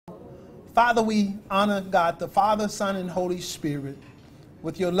Father, we honor God, the Father, Son, and Holy Spirit.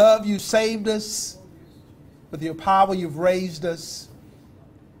 With your love, you saved us. With your power, you've raised us.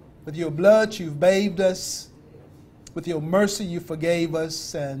 With your blood, you've bathed us. With your mercy, you forgave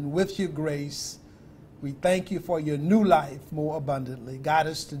us. And with your grace, we thank you for your new life more abundantly. Guide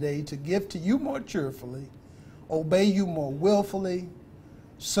us today to give to you more cheerfully, obey you more willfully,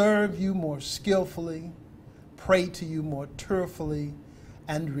 serve you more skillfully, pray to you more tearfully,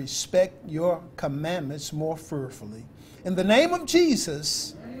 and respect your commandments more fearfully. In the name of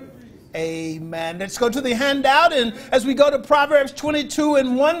Jesus, amen. Let's go to the handout, and as we go to Proverbs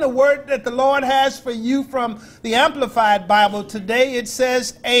 22:1, the word that the Lord has for you from the Amplified Bible today, it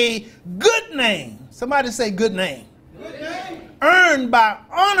says, a good name. Somebody say good name. Good name. Earned by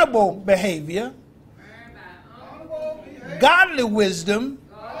honorable behavior, godly wisdom,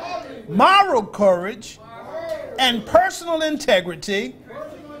 moral courage, and personal integrity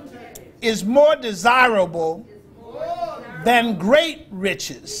is more desirable than great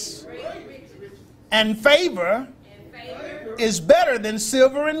riches. And favor is better than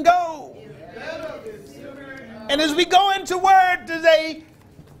silver and gold. And as we go into word today,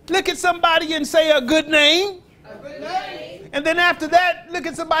 look at somebody and say a good name. And then after that, look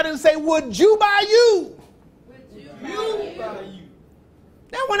at somebody and say, would you by you?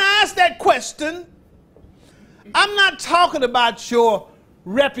 Now, when I ask that question, I'm not talking about your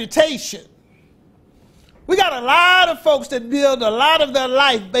reputation. We got a lot of folks that build a lot of their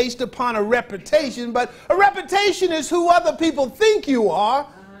life based upon a reputation, but a reputation is who other people think you are,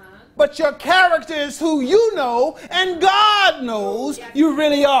 but your character is who you know, and God knows you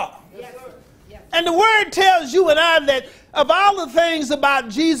really are. And the word tells you and I that of all the things about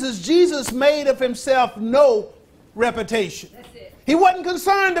Jesus, Jesus made of himself no reputation. He wasn't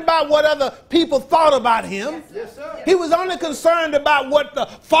concerned about what other people thought about him. He was only concerned about what the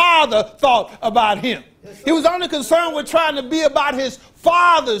Father thought about him. He was only concerned with trying to be about his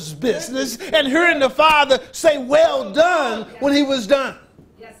Father's business and hearing the Father say, well done, when he was done.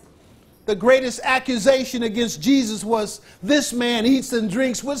 The greatest accusation against Jesus was, this man eats and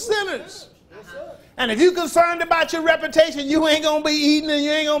drinks with sinners. And if you're concerned about your reputation, you ain't going to be eating and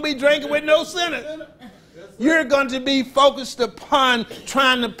you ain't going to be drinking with no sinners. You're going to be focused upon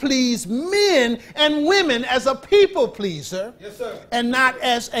trying to please men and women as a people pleaser, and not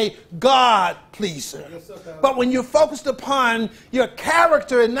as a God pleaser. But when you're focused upon your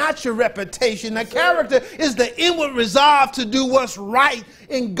character and not your reputation, the character is the inward resolve to do what's right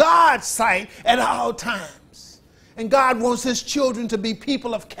in God's sight at all times. And God wants his children to be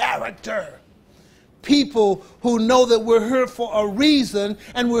people of character. People who know that we're here for a reason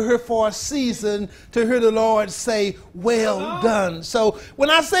and we're here for a season to hear the Lord say, well done. So when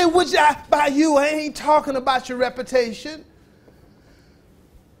I say, would I by you, I ain't talking about your reputation,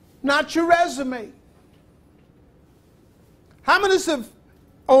 not your resume. How many have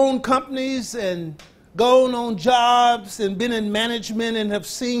owned companies and gone on jobs and been in management and have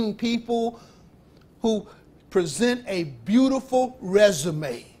seen people who present a beautiful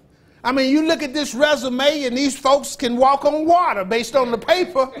resume? I mean, you look at this resume and these folks can walk on water based on the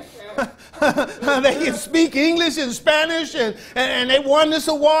paper. They can speak English and Spanish and they won this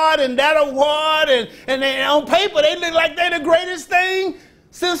award and that award. And they, on paper, they look like they're the greatest thing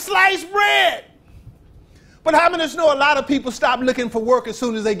since sliced bread. But how many know a lot of people stop looking for work as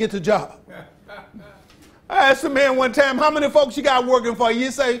soon as they get the job? I asked a man one time, how many folks you got working for you?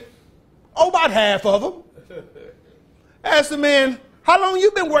 He say, oh, about half of them. I asked the man, how long you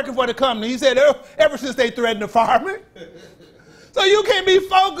been working for the company? He said, ever since they threatened to fire me. So you can't be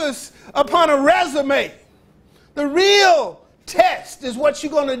focused upon a resume. The real test is what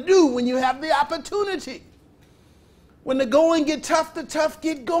you're going to do when you have the opportunity. When the going get tough, the tough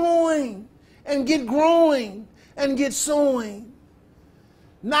get going and get growing and get sowing.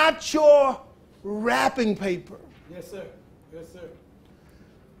 Not your wrapping paper. Yes, sir. Yes, sir.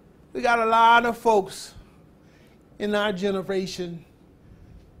 We got a lot of folks in our generation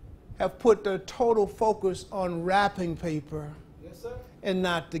have put their total focus on wrapping paper, yes, sir, and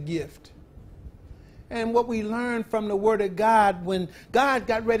not the gift. And what we learned from the Word of God, when God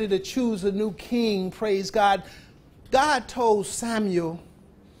got ready to choose a new king, praise God, God told Samuel,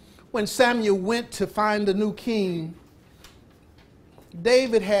 when Samuel went to find a new king,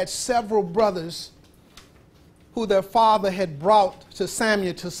 David had several brothers who their father had brought to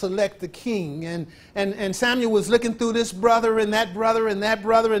Samuel to select the king. And Samuel was looking through this brother and that brother and that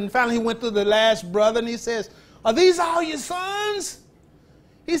brother, and finally he went through the last brother and he says, are these all your sons?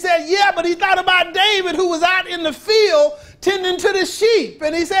 He said, yeah, but he thought about David, who was out in the field tending to the sheep.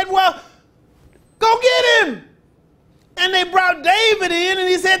 And he said, well, go get him. And they brought David in, and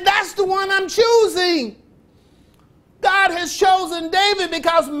he said, that's the one I'm choosing. God has chosen David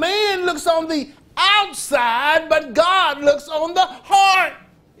because man looks on the outside, but God looks on the heart.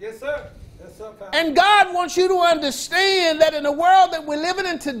 Yes, sir. Yes, sir, Pastor. And God wants you to understand that in the world that we're living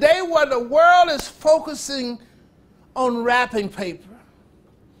in today, where the world is focusing on wrapping paper.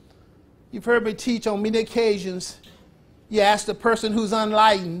 You've heard me teach on many occasions. You ask the person who's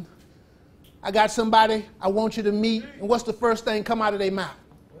unenlightened, I got somebody I want you to meet, and what's the first thing come out of their mouth?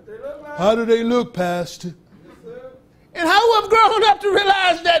 What they look like? How do they look, Pastor? Yes, sir. And how we've grown up to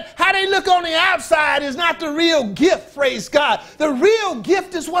realize that how they look on the outside is not the real gift, praise God. The real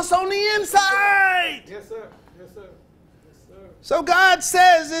gift is what's on the inside. Yes, sir. Yes, sir. Yes, sir. So God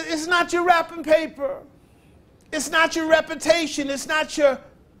says it's not your wrapping paper. It's not your reputation. It's not your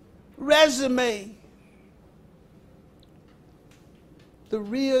resume. The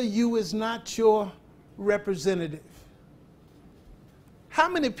real you is not your representative. How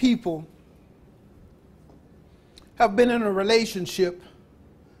many people have been in a relationship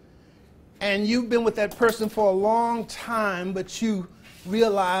and you've been with that person for a long time, but you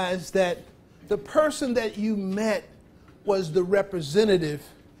realize that the person that you met was the representative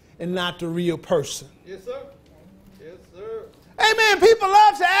and not the real person? Yes, sir. Yes, sir. Amen. People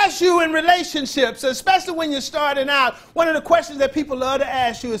love to ask you in relationships, especially when you're starting out. One of the questions that people love to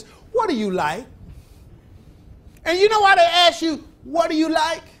ask you is, what do you like? And you know why they ask you, what do you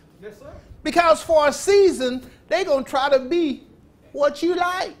like? Yes, sir. Because for a season, they're going to try to be what you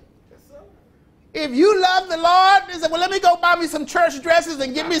like. Yes, sir. If you love the Lord, they say, well, let me go buy me some church dresses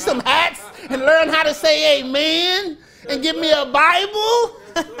and get me some hats and learn how to say amen and give me a Bible.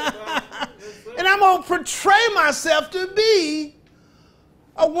 And I'm going to portray myself to be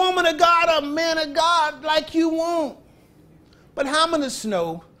a woman of God, a man of God like you want. But how many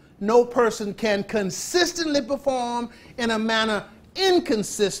know no person can consistently perform in a manner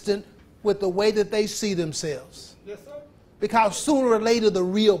inconsistent with the way that they see themselves? Yes, sir. Because sooner or later the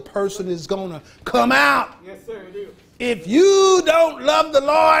real person is going to come out. Yes, sir, it is. If you don't love the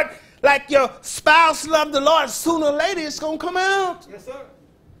Lord like your spouse loved the Lord, sooner or later it's going to come out. Yes, sir.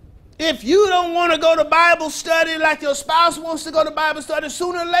 If you don't want to go to Bible study like your spouse wants to go to Bible study,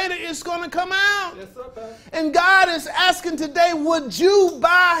 sooner or later it's going to come out. Yes, sir, Pastor. And God is asking today, would you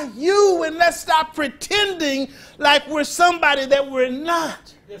buy you? And let's stop pretending like we're somebody that we're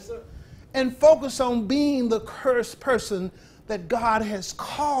not. Yes, sir. And focus on being the cursed person that God has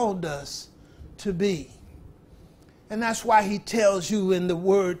called us to be. And that's why he tells you in the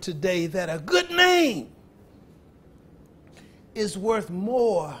word today that a good name is worth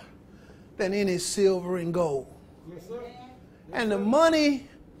more than any silver and gold. Yes, sir. And the money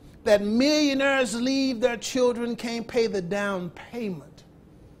that millionaires leave their children can't pay the down payment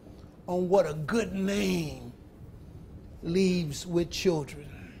on what a good name leaves with children.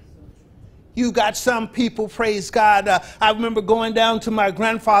 You got some people, praise God. I remember going down to my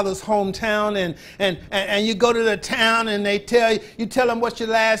grandfather's hometown, and you go to the town and they tell you tell them what your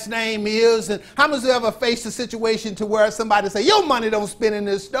last name is. And how many of you ever faced a situation to where somebody say, your money don't spend in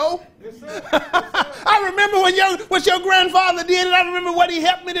this store? Yes, sir. Yes, sir. I remember what your grandfather did, and I remember what he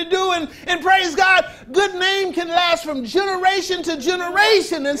helped me to do. And praise God, good name can last from generation to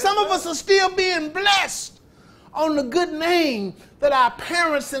generation. And some of us are still being blessed on the good name that our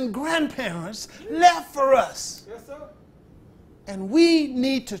parents and grandparents left for us. Yes, sir. And we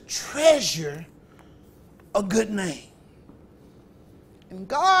need to treasure a good name. And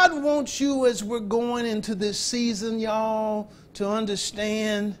God wants you, as we're going into this season, y'all, to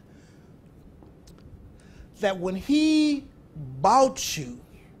understand that when he bought you,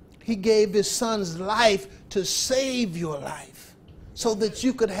 he gave his son's life to save your life so that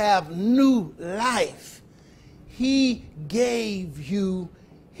you could have new life. He gave you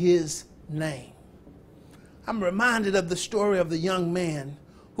his name. I'm reminded of the story of the young man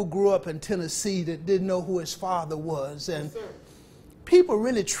who grew up in Tennessee that didn't know who his father was. And Yes, sir. people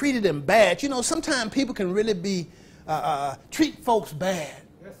really treated him bad. You know, sometimes people can really be treat folks bad.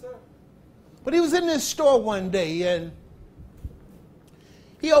 Yes, sir. But he was in this store one day, and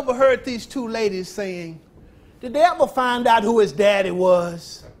he overheard these two ladies saying, did they ever find out who his daddy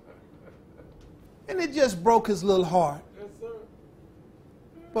was? And it just broke his little heart. Yes, sir.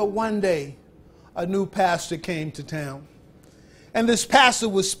 But one day, a new pastor came to town. And this pastor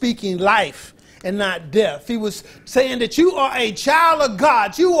was speaking life and not death. He was saying that you are a child of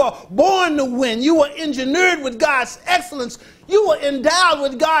God. You are born to win. You are engineered with God's excellence. You are endowed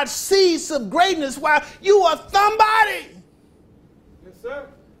with God's seeds of greatness while you are somebody. Yes, sir.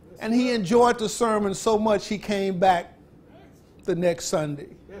 Yes, And he enjoyed the sermon so much he came back the next Sunday.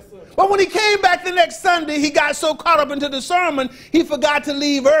 Yes, sir. But when he came back the next Sunday, he got so caught up into the sermon, he forgot to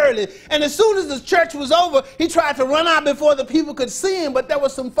leave early. And as soon as the church was over, he tried to run out before the people could see him, but there were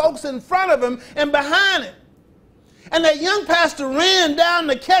some folks in front of him and behind him. And that young pastor ran down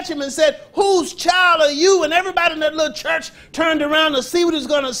to catch him and said, "Whose child are you?" And everybody in that little church turned around to see what he was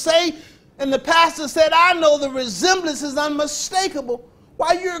going to say. And the pastor said, "I know the resemblance is unmistakable.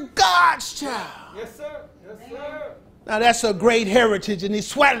 Why, you're God's child." Yes, sir. Yes, sir. Now that's a great heritage. And he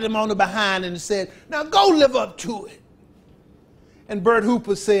swatted him on the behind and said, "Now go live up to it." And Bert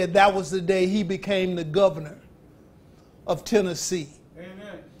Hooper said that was the day he became the governor of Tennessee.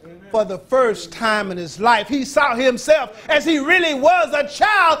 Amen. Amen. For the first time in his life, he saw himself as he really was, a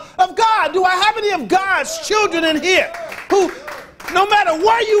child of God. Do I have any of God's children in here who, no matter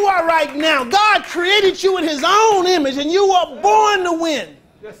where you are right now, God created you in his own image and you were born to win?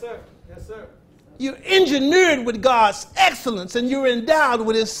 Yes, sir. Yes, sir. You're engineered with God's excellence and you're endowed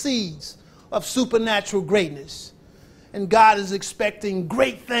with his seeds of supernatural greatness. And God is expecting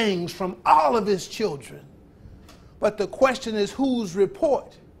great things from all of his children. But the question is, whose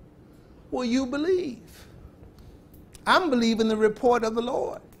report will you believe? I'm believing the report of the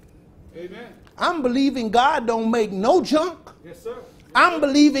Lord. Amen. I'm believing God don't make no junk. Yes, sir. I'm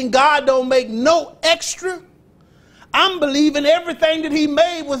believing God don't make no extra. I'm believing everything that he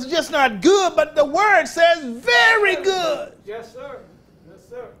made was just not good, but the word says very good. Yes, sir. Yes,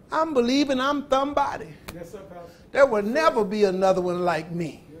 sir. I'm believing I'm somebody. Yes, sir, Pastor. There will never be another one like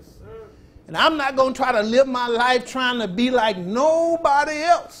me. Yes, sir. And I'm not going to try to live my life trying to be like nobody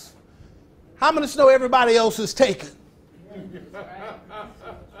else. How many know everybody else is taken?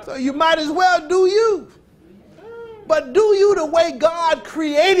 So you might as well do you. But do you the way God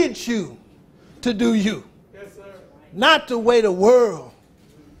created you to do you. Yes, sir. Not the way the world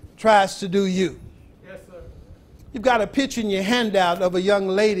tries to do you. Yes, sir. You've got a picture in your handout of a young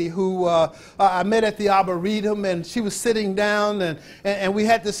lady who I met at the Arboretum, and she was sitting down, and we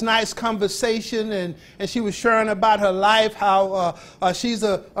had this nice conversation, and she was sharing about her life, how she's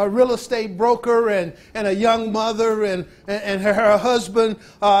a real estate broker and a young mother, and her husband,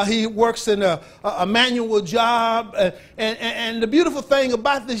 he works in a manual job. And the beautiful thing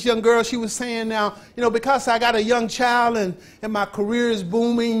about this young girl, she was saying now, you know, because I got a young child and my career is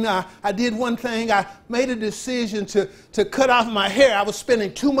booming, I did one thing. I made a decision to cut off my hair. I was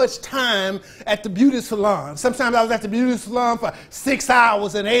spending too much time at the beauty salon. Sometimes I was at the beauty salon for 6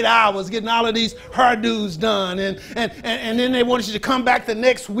 hours and 8 hours getting all of these hairdos done. And then they wanted you to come back the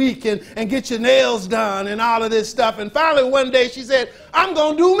next week and get your nails done and all of this stuff. And finally one day she said, "I'm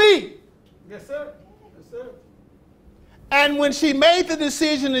going to do me." Yes, sir. Yes, sir. And when she made the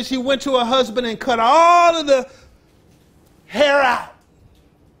decision and she went to her husband and cut all of the hair out,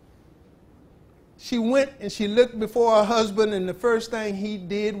 she went and she looked before her husband, and the first thing he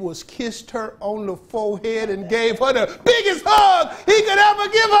did was kissed her on the forehead and gave her the biggest hug he could ever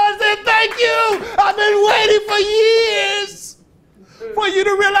give her and said, "Thank you. I've been waiting for years for you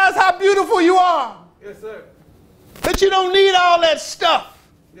to realize how beautiful you are. Yes, sir. That you don't need all that stuff.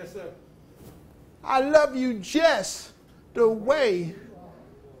 Yes, sir. I love you just the way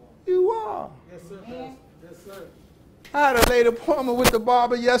you are." Yes, sir. Pastor. Yes, sir. I had a lady appointment with the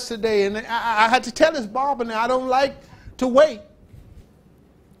barber yesterday, and I had to tell this barber now I don't like to wait.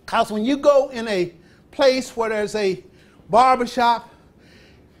 Because when you go in a place where there's a barber shop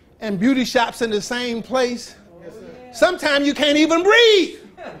and beauty shops in the same place, Yes, sir. sometimes you can't even breathe.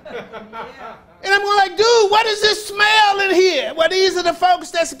 And I'm going like, "Dude, what is this smell in here?" Well, these are the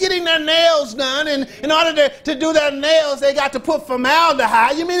folks that's getting their nails done, and in order to do their nails, they got to put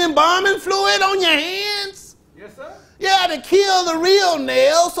formaldehyde. You mean embalming fluid on your hands? Yes, sir. Yeah, to kill the real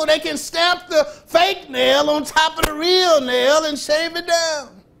nail so they can stamp the fake nail on top of the real nail and shave it down.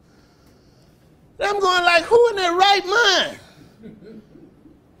 And I'm going like, who in their right mind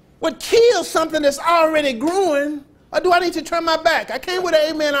would kill something that's already growing? Or do I need to turn my back? I came with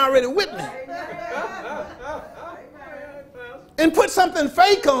an amen already with me. And put something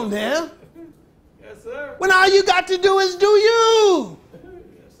fake on there Yes, sir. when all you got to do is do you.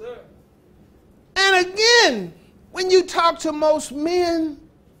 Yes, sir. And again, when you talk to most men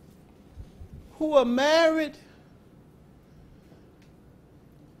who are married,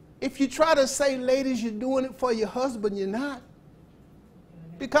 if you try to say, "Ladies, you're doing it for your husband," you're not.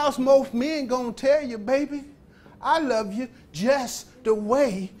 Because most men gonna tell you, "Baby, I love you just the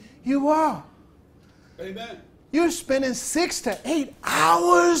way you are." Amen. You're spending 6 to 8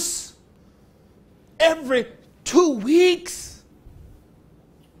 hours every 2 weeks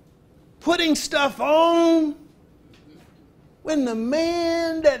putting stuff on, when the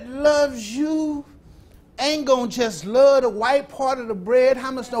man that loves you ain't going to just love the white part of the bread.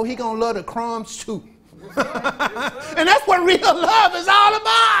 How much know he going to love the crumbs too? Yes, sir. Yes, sir. And that's what real love is all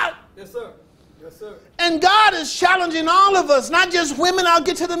about. Yes, sir. Yes, sir. And God is challenging all of us, not just women. I'll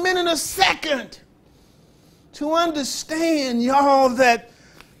get to the men in a second. To understand, y'all, that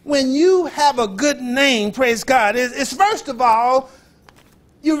when you have a good name, praise God, it's first of all,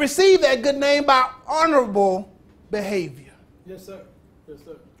 you receive that good name by honorable behavior. Yes, sir. Yes,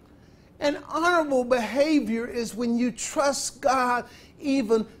 sir. And honorable behavior is when you trust God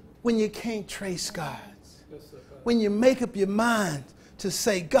even when you can't trace God. Yes, sir. When you make up your mind to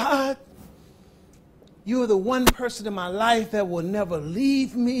say, God, you are the one person in my life that will never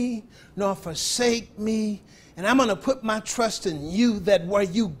leave me nor forsake me. And I'm going to put my trust in you, that where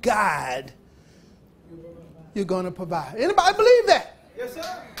you guide, you're going to provide. Anybody believe that? Yes,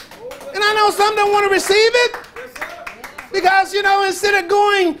 sir. And I know some don't want to receive it. Yes, sir. Because, you know, instead of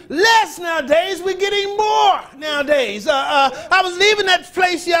going less nowadays, we're getting more nowadays. I was leaving that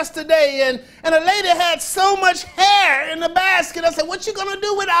place yesterday, and a lady had so much hair in the basket. I said, what you going to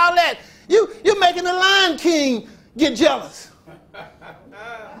do with all that? You're making the Lion King get jealous.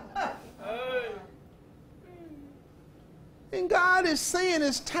 And God is saying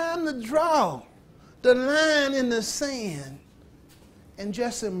it's time to draw the line in the sand and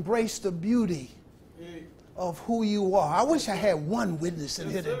just embrace the beauty of who you are. I wish I had one witness in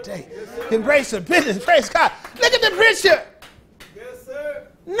here today. Embrace the business. Praise God. Look at the picture. Yes, sir.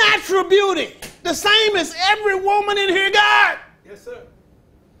 Natural beauty. The same as every woman in here got. Yes, sir.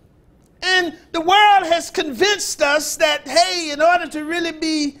 And the world has convinced us that, hey, in order to really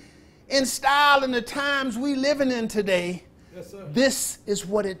be in style in the times we living in today, Yes, sir. this is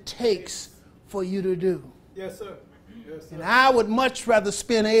what it takes for you to do. Yes, sir. Yes, sir. And I would much rather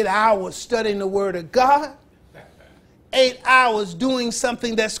spend 8 hours studying the Word of God, 8 hours doing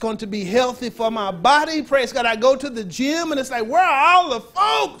something that's going to be healthy for my body. Praise God. I go to the gym and it's like, where are all the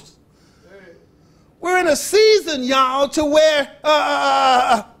folks? We're in a season, y'all, to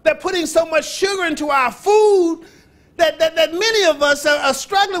where they're putting so much sugar into our food that many of us are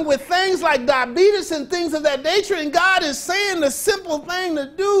struggling with things like diabetes and things of that nature. And God is saying the simple thing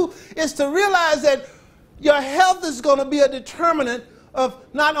to do is to realize that your health is going to be a determinant of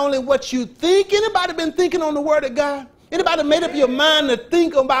not only what you think. Anybody been thinking on the Word of God? Anybody made up your mind to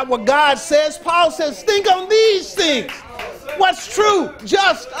think about what God says? Paul says, think on these things. What's true,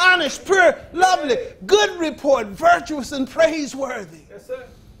 just, honest, pure, lovely, good report, virtuous, and praiseworthy. Yes, sir.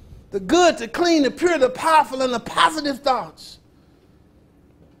 The good, the clean, the pure, the powerful, and the positive thoughts.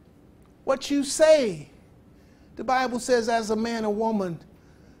 What you say, the Bible says, as a man or woman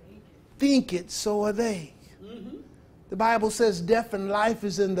think it, so are they. Mm-hmm. The Bible says death and life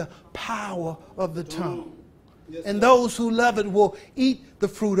is in the power of the tongue. Yes, And sir. those who love it will eat the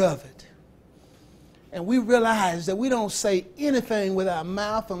fruit of it. And we realize that we don't say anything with our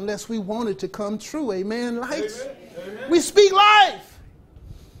mouth unless we want it to come true. Amen, lights? Amen. Amen. We speak life.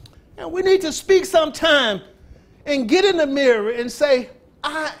 And we need to speak sometime and get in the mirror and say,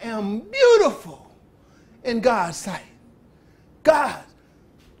 I am beautiful in God's sight. God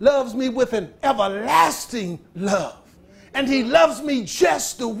loves me with an everlasting love. And he loves me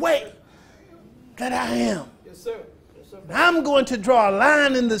just the way that I am. Yes, sir. Yes, sir. I'm going to draw a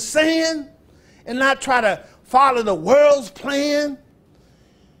line in the sand and not try to follow the world's plan.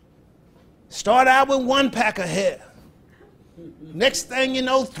 Start out with 1 pack of hair. Next thing you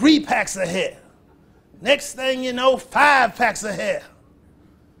know, 3 packs of hair. Next thing you know, 5 packs of hair.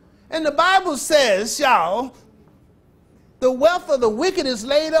 And the Bible says, y'all, the wealth of the wicked is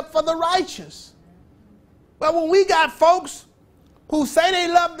laid up for the righteous. But when we got folks who say they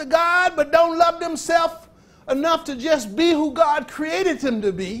love the God but don't love themselves enough to just be who God created them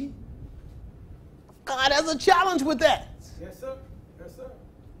to be, God has a challenge with that. Yes, sir. Yes, sir.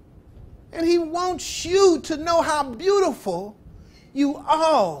 And he wants you to know how beautiful you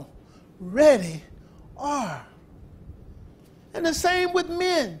already are. And the same with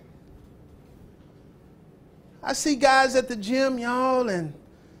men. I see guys at the gym, y'all, and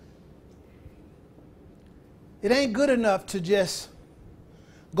it ain't good enough to just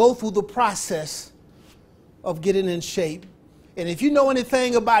go through the process of getting in shape. And if you know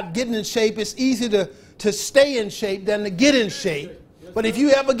anything about getting in shape, it's easier to stay in shape than to get in shape. But if you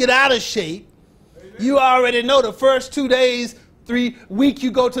ever get out of shape, you already know the first 2 days, 3 weeks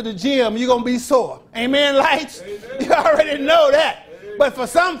you go to the gym, you're going to be sore. Amen, lights? Amen. You already know that. Amen. But for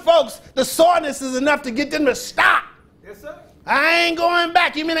some folks, the soreness is enough to get them to stop. Yes, sir. I ain't going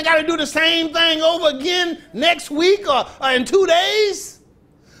back. You mean I got to do the same thing over again next week or in 2 days?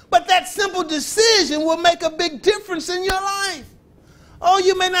 But that simple decision will make a big difference in your life. Oh,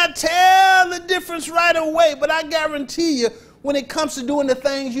 you may not tell the difference right away, but I guarantee you, when it comes to doing the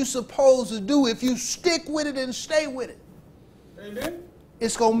things you're supposed to do, if you stick with it and stay with it, Amen.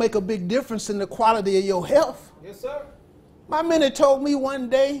 it's going to make a big difference in the quality of your health. Yes, sir. My man told me one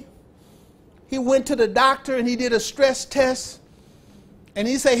day, he went to the doctor and he did a stress test, and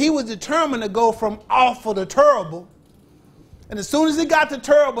he said he was determined to go from awful to terrible. And as soon as he got to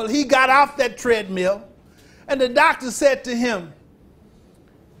terrible, he got off that treadmill, and the doctor said to him,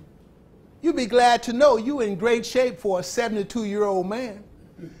 "You'll be glad to know you're in great shape for a 72-year-old man."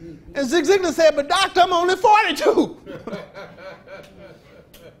 And Zig Ziglar said, "But doctor, I'm only 42.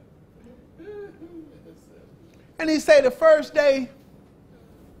 And he said the first day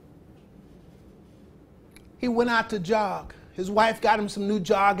he went out to jog. His wife got him some new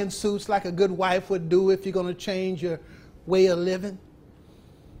jogging suits like a good wife would do if you're going to change your way of living.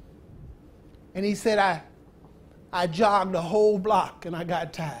 And he said, I jogged the whole block and I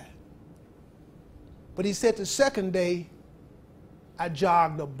got tired. But he said the second day, I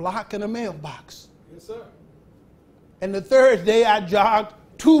jogged a block and a mailbox. Yes, sir. And the third day, I jogged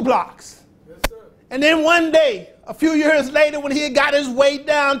 2 blocks. Yes, sir. And then one day, a few years later, when he had got his weight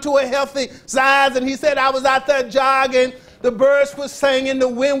down to a healthy size, and he said, I was out there jogging, the birds were singing, the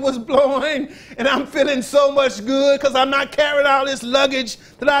wind was blowing, and I'm feeling so much good because I'm not carrying all this luggage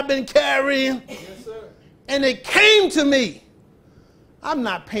that I've been carrying. Yes, sir. And it came to me, I'm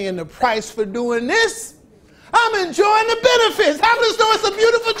not paying the price for doing this. I'm enjoying the benefits. How many know it's a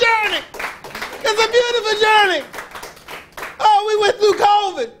beautiful journey? It's a beautiful journey. Oh, we went through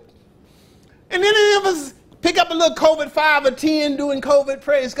COVID. And then any of us pick up a little COVID 5 or 10 doing COVID,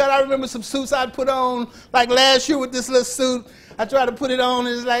 praise God. I remember some suits I'd put on, like last year with this little suit. I tried to put it on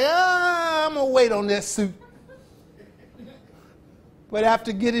and it's like, I'm going to wait on this suit. But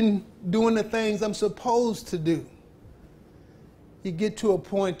after doing the things I'm supposed to do, you get to a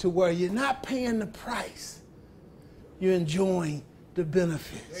point to where you're not paying the price. You're enjoying the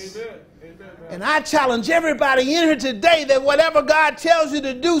benefits. Amen. Amen. And I challenge everybody in here today that whatever God tells you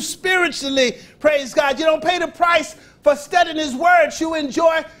to do spiritually, praise God, you don't pay the price for studying His Word. You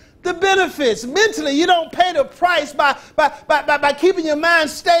enjoy the benefits. Mentally, you don't pay the price by keeping your mind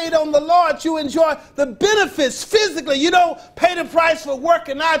stayed on the Lord. You enjoy the benefits. Physically, you don't pay the price for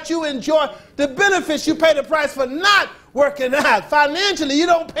working out. You enjoy the benefits. You pay the price for not working out. Financially, you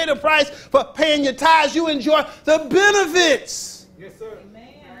don't pay the price for paying your tithes. You enjoy the benefits. Yes, sir. Amen.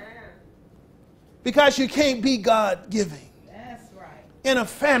 Because you can't be God-giving. That's right. In a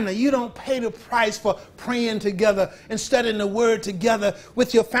family, you don't pay the price for praying together and studying the Word together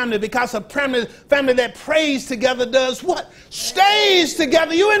with your family, because a family that prays together does what? Stays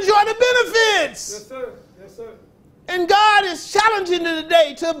together. You enjoy the benefits. Yes, sir. Yes, sir. And God is challenging you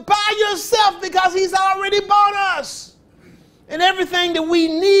today to buy yourself, because He's already bought us. And everything that we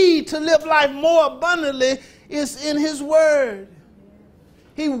need to live life more abundantly is in His Word.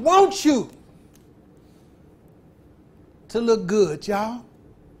 He wants you to look good, y'all.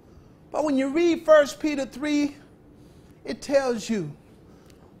 But when you read 1 Peter 3, it tells you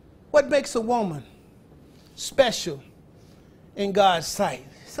what makes a woman special in God's sight.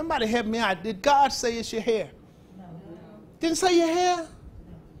 Somebody help me out. Did God say it's your hair? No. Didn't say your hair?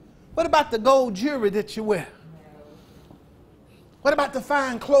 What about the gold jewelry that you wear? What about the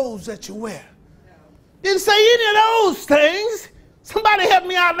fine clothes that you wear? Didn't say any of those things. Somebody help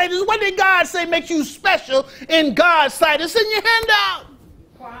me out, ladies. What did God say makes you special in God's sight? It's in your handout.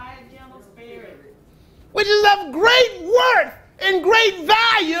 Quiet, gentle spirit. Which is of great worth and great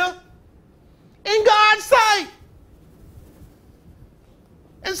value in God's sight.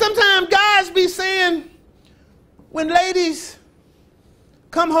 And sometimes guys be saying, when ladies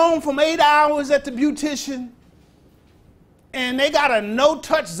come home from 8 hours at the beautician and they got a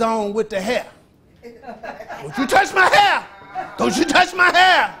no-touch zone with the hair. Don't you touch my hair. Don't you touch my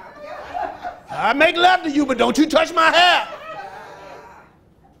hair. I make love to you, but don't you touch my hair.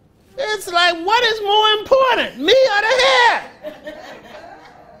 It's like, what is more important, me or the hair?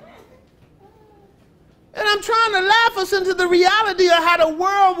 And I'm trying to laugh us into the reality of how the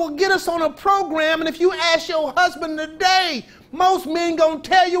world will get us on a program. And if you ask your husband today, most men gonna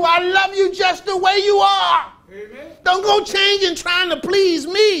tell you, I love you just the way you are. Amen. Don't go changing trying to please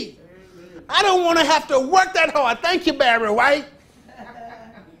me. Amen. I don't want to have to work that hard. Thank you, Barry White.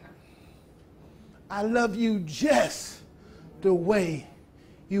 I love you just the way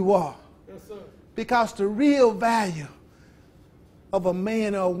you are. Yes, sir. Because the real value of a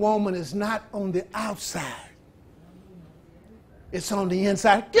man or a woman is not on the outside. It's on the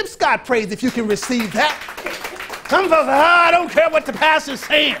inside. Give God praise if you can receive that. Some folks say, I don't care what the pastor's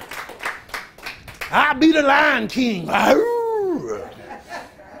saying. I'll be the Lion King.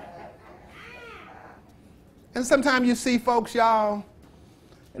 And sometimes you see folks, y'all,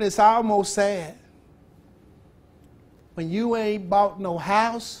 and it's almost sad. When you ain't bought no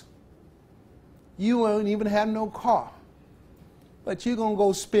house, you won't even have no car, but you're going to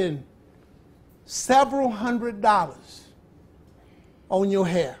go spend several $100s on your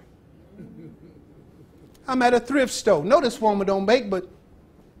hair. I'm at a thrift store. No, this woman don't make but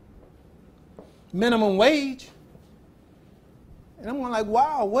minimum wage. And I'm like,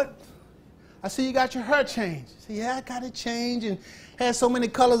 wow, what? I see you got your hair changed. I say, yeah, I got it changed and had so many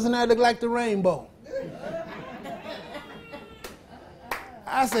colors in there it looked like the rainbow.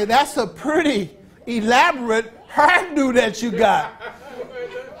 I say, that's a pretty elaborate hairdo that you got.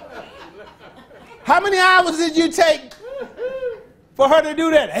 How many hours did you take for her to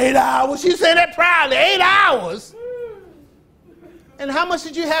do that? 8 hours. She said that proudly, 8 hours. And how much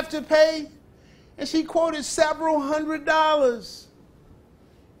did you have to pay? And she quoted several $100s.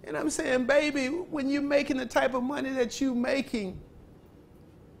 And I'm saying, baby, when you're making the type of money that you're making,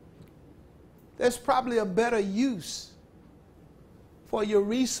 there's probably a better use for your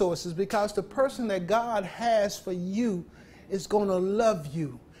resources, because the person that God has for you is going to love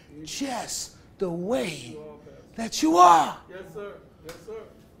you just the way that you are. Yes, sir. Yes, sir.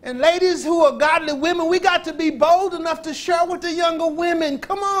 And ladies who are godly women, we got to be bold enough to share with the younger women.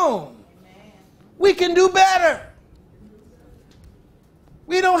 Come on. Amen. We can do better.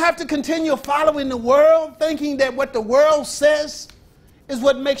 We don't have to continue following the world, thinking that what the world says is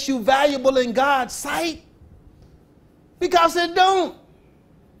what makes you valuable in God's sight, because it don't.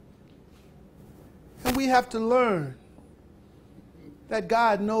 And we have to learn that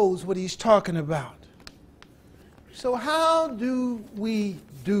God knows what he's talking about. So how do we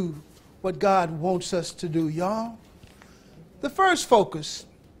do what God wants us to do, y'all? The first focus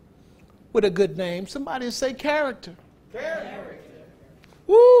with a good name, somebody say character. Character.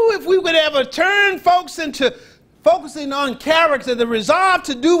 Woo, if we would ever turn folks into focusing on character, the resolve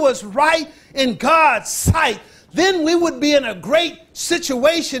to do what's right in God's sight, then we would be in a great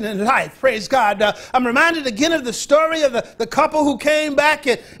situation in life. Praise God. I'm reminded again of the story of the couple who came back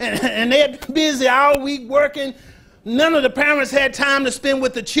and they had been busy all week working. None of the parents had time to spend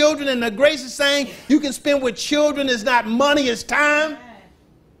with the children. And the gracious saying you can spend with children is not money, it's time.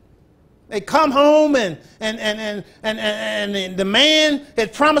 They come home and the man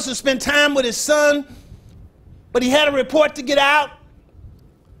had promised to spend time with his son, but he had a report to get out.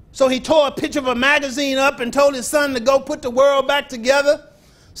 So he tore a picture of a magazine up and told his son to go put the world back together.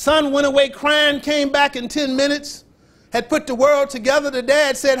 Son went away crying, came back in 10 minutes, had put the world together. The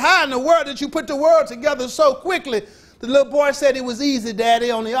dad said, how in the world did you put the world together so quickly? The little boy said, it was easy, Daddy.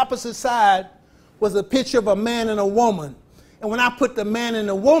 On the opposite side was a picture of a man and a woman. And when I put the man and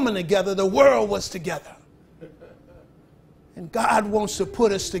the woman together, the world was together. And God wants to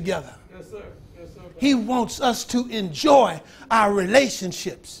put us together. Yes, sir. Yes, sir. He wants us to enjoy our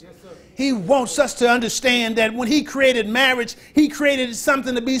relationships. Yes, sir. He wants us to understand that when he created marriage, he created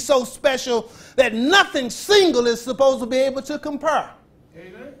something to be so special that nothing single is supposed to be able to compare.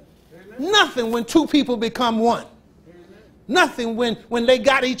 Amen. Amen. Nothing when two people become one. Amen. Nothing when they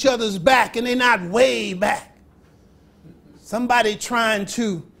got each other's back and they're not way back. Somebody trying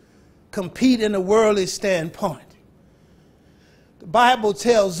to compete in a worldly standpoint. The Bible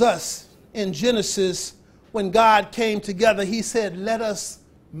tells us in Genesis, when God came together, he said, let us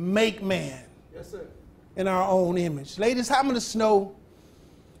make man. Yes, sir. In our own image. Ladies, how many know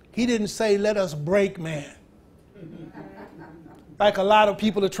he didn't say, let us break man, like a lot of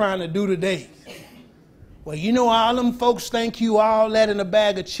people are trying to do today. Well, you know, all them folks think you all that in a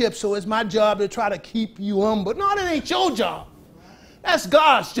bag of chips, so it's my job to try to keep you humble. No, that ain't your job. That's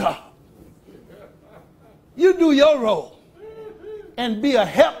God's job. You do your role and be a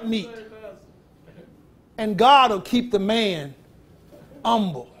helpmeet, and God will keep the man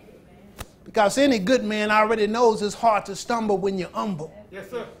humble. Because any good man already knows it's hard to stumble when you're humble.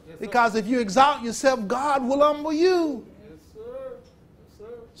 Yes, sir. Yes, sir. Because if you exalt yourself, God will humble you. Yes, sir. Yes,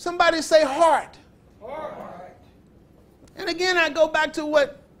 sir. Somebody say heart. Heart. And again, I go back to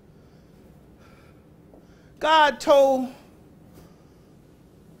what God told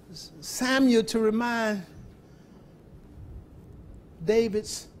Samuel to remind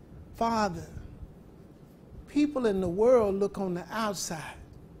David's father. People in the world look on the outside,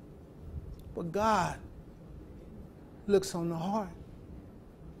 but God looks on the heart.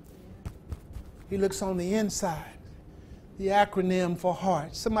 He looks on the inside. The acronym for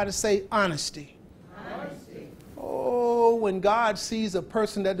heart. Somebody say honesty. Honesty. Oh, when God sees a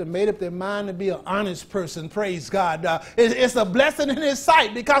person that has made up their mind to be an honest person, praise God. It's a blessing in his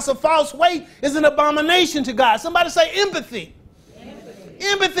sight, because a false weight is an abomination to God. Somebody say empathy.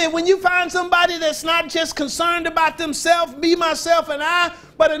 Empathy, when you find somebody that's not just concerned about themselves, me, myself, and I,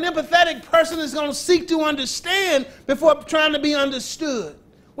 but an empathetic person is going to seek to understand before trying to be understood.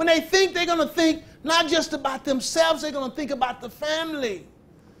 When they think, they're going to think not just about themselves, they're going to think about the family.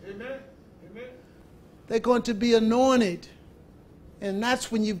 Amen. Amen. They're going to be anointed. And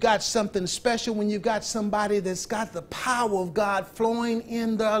that's when you've got something special, when you've got somebody that's got the power of God flowing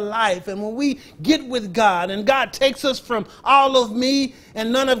in their life. And when we get with God and God takes us from all of me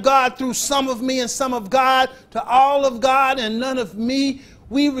and none of God through some of me and some of God to all of God and none of me,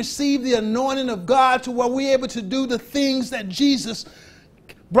 we receive the anointing of God to where we're able to do the things that Jesus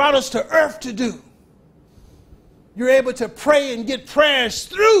brought us to earth to do. You're able to pray and get prayers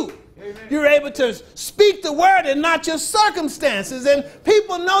through. Amen. You're able to speak the word and not just circumstances. And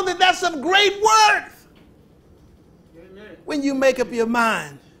people know that that's of great worth. Amen. When you make up your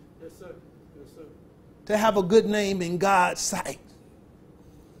mind, yes, sir. Yes, sir, to have a good name in God's sight.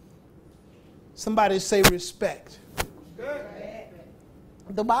 Somebody say respect.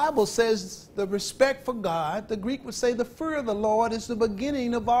 The Bible says the respect for God, the Greek would say the fear of the Lord is the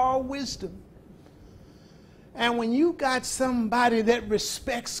beginning of all wisdom. And when you got somebody that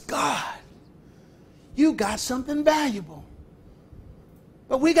respects God, you got something valuable.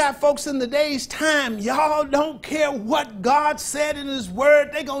 But we got folks in today's time, y'all don't care what God said in his word.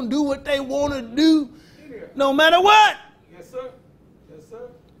 They're going to do what they want to do no matter what. Yes, sir. Yes, sir.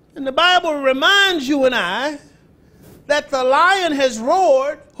 And the Bible reminds you and I that the lion has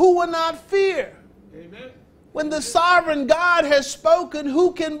roared, who will not fear? Amen. When the sovereign God has spoken,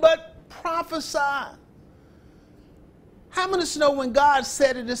 who can but prophesy? How many know when God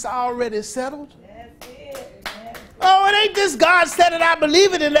said it, it's already settled? That's it. Oh, it ain't this God said it, I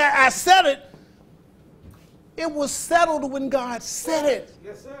believe it, and that I said it. It was settled when God said it.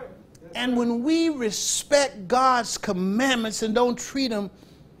 Yes, sir. Yes, and when we respect God's commandments and don't treat them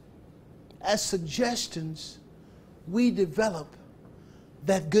as suggestions, we develop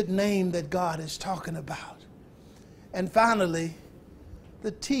that good name that God is talking about. And finally,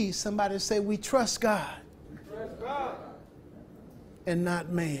 the T, somebody say, we trust God. we trust God. And not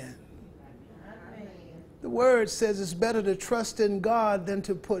man. The word says it's better to trust in God than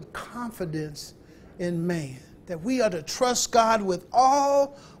to put confidence in man. That we are to trust God with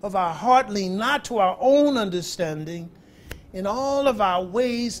all of our heart, lean not to our own understanding. In all of our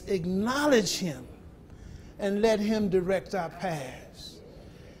ways, acknowledge him and let him direct our paths.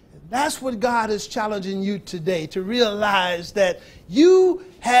 That's what God is challenging you today, to realize that you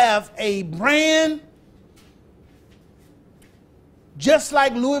have a brand. Just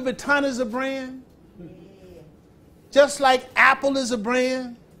like Louis Vuitton is a brand, just like Apple is a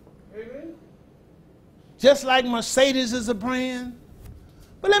brand, Amen. just like Mercedes is a brand.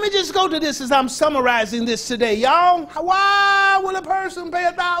 But let me just go to this as I'm summarizing this today. Y'all, why will a person pay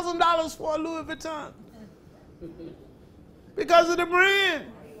 $1,000 for a Louis Vuitton? Because of the brand.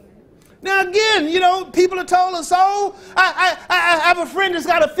 Now again, you know, people have told us, oh, I have a friend that's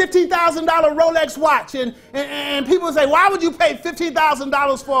got a $15,000 Rolex watch. And people say, why would you pay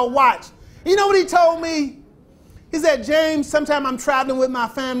 $15,000 for a watch? You know what he told me? He said, James, sometime I'm traveling with my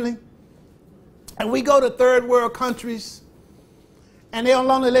family. And we go to third world countries. And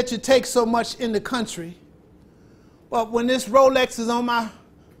they'll only let you take so much in the country. Well, when this Rolex is on my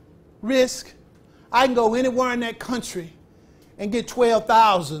wrist, I can go anywhere in that country and get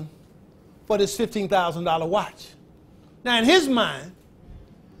 $12,000 for this $15,000 watch. Now, in his mind,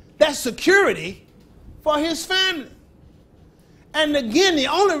 that's security for his family. And again, the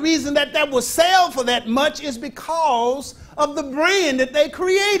only reason that that will sell for that much is because of the brand that they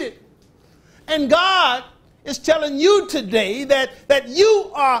created. And God is telling you today that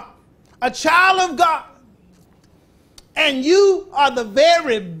you are a child of God. And you are the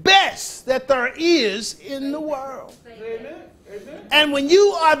very best that there is in the world. Amen. Amen. And when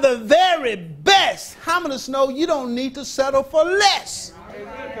you are the very best, how many know you don't need to settle for less? Amen.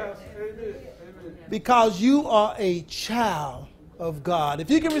 Amen. Amen. Because you are a child of God. If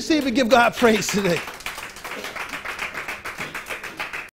you can receive it, give God praise today.